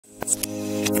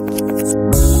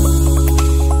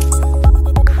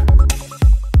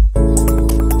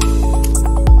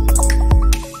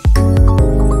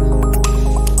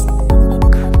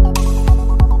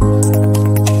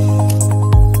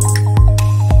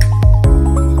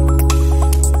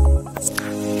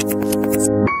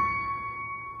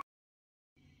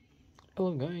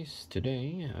Hello guys,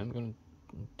 today I'm going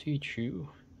to teach you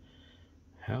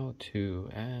how to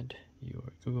add your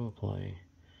Google Play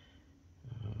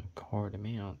card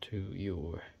amount to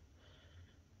your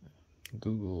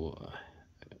Google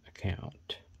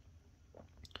account.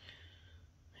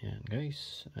 Ayan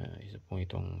guys, isa po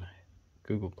itong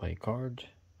Google Play card.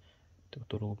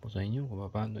 Tuturo po sa inyo kung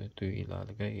paano ito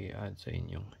ilalagay, i-add sa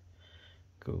inyong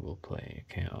Google Play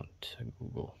account sa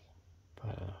Google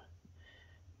para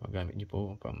magamit niyo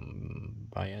po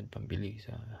pambayad, pambili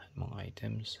sa mga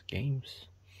items, games,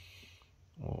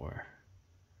 or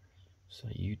sa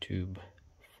YouTube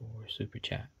for super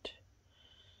chat.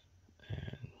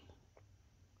 And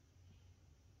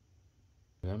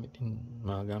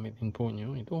magamit din po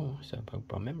niyo ito sa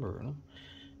pagpa-member, no?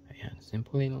 Ayan,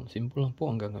 simple lang po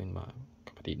ang gagawin mga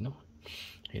kapatid, no?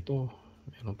 Ito,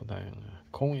 meron po tayong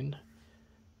coin.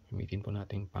 Gamitin po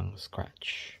natin pang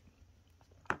scratch.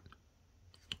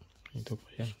 Ito po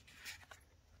yan.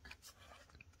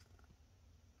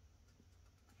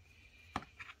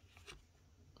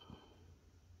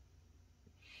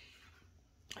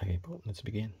 Okay po, let's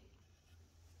begin.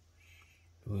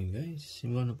 Okay guys,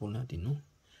 simulan na po natin, no?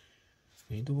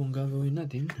 Ito po ang gagawin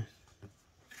natin.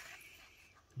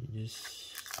 You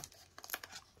just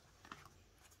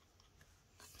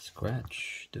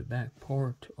scratch the back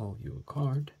part of your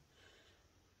card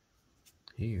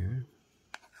here.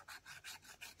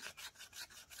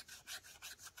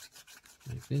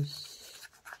 Like this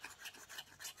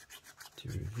to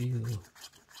reveal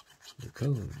the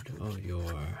code of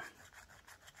your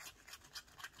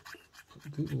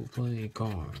Google Play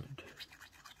card.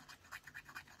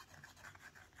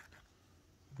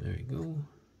 There you go.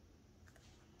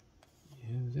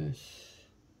 You have this.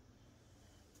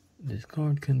 This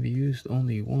card can be used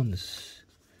only once.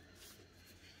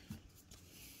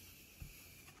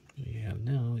 You have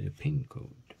now the PIN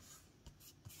code.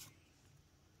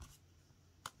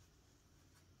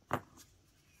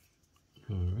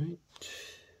 Alright.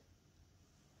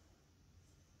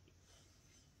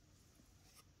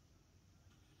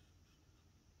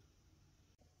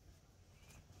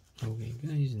 Okay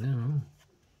guys, now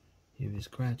you've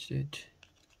scratched it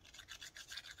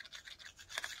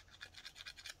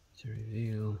to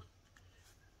reveal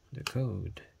the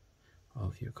code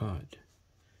of your card.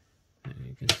 And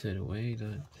you can set away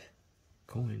that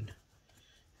coin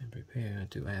and prepare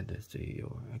to add this to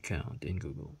your account in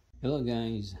Google. Hello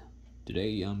guys.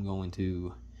 Today I'm going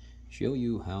to show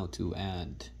you how to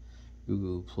add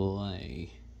Google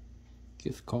Play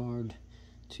gift card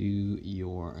to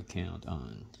your account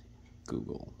on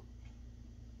Google.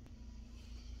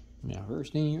 Now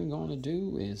first thing you're going to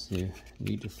do is you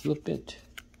need to flip it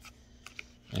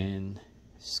and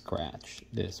scratch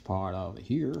this part of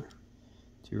here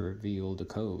to reveal the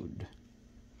code.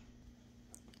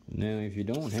 Now if you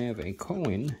don't have a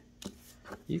coin,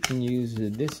 you can use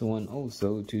this one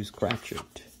also to scratch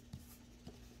it.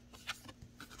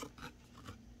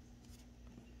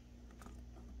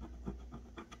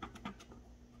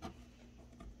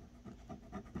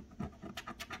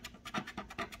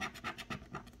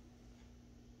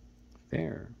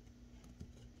 There.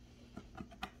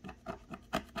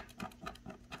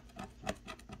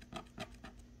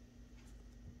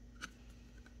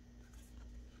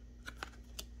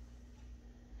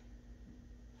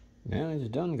 Now it's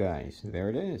done guys, there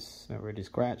it is, I already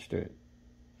scratched it.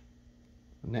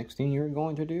 The next thing you're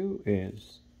going to do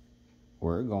is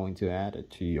we're going to add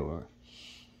it to your,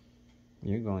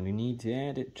 you're going to need to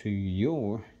add it to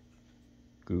your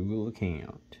Google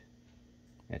account.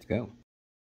 Let's go.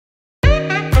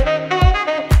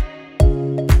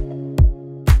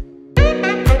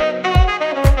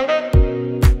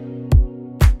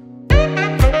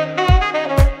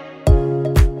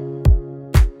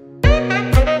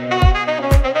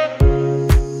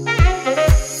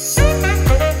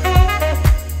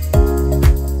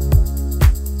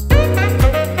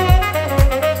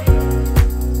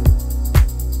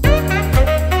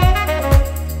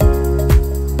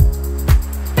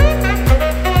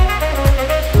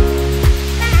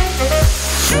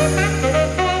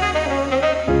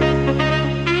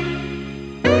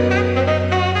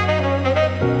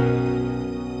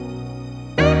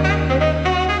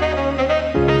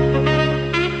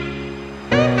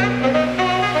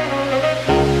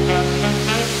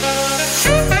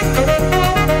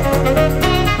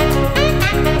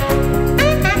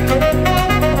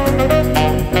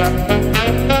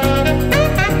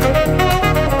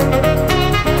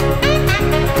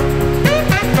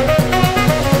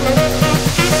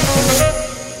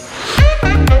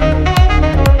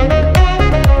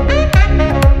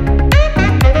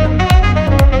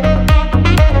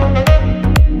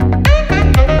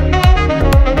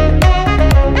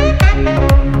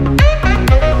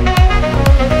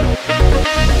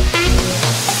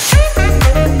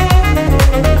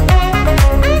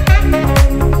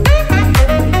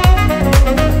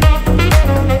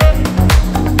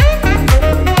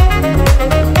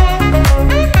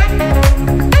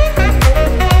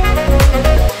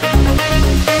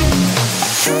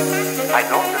 I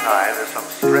don't deny there's some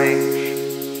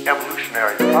strange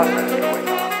evolutionary process going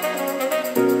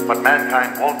on, but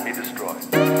mankind won't be destroyed.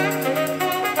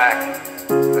 The fact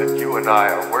that you and I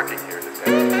are working here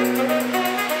today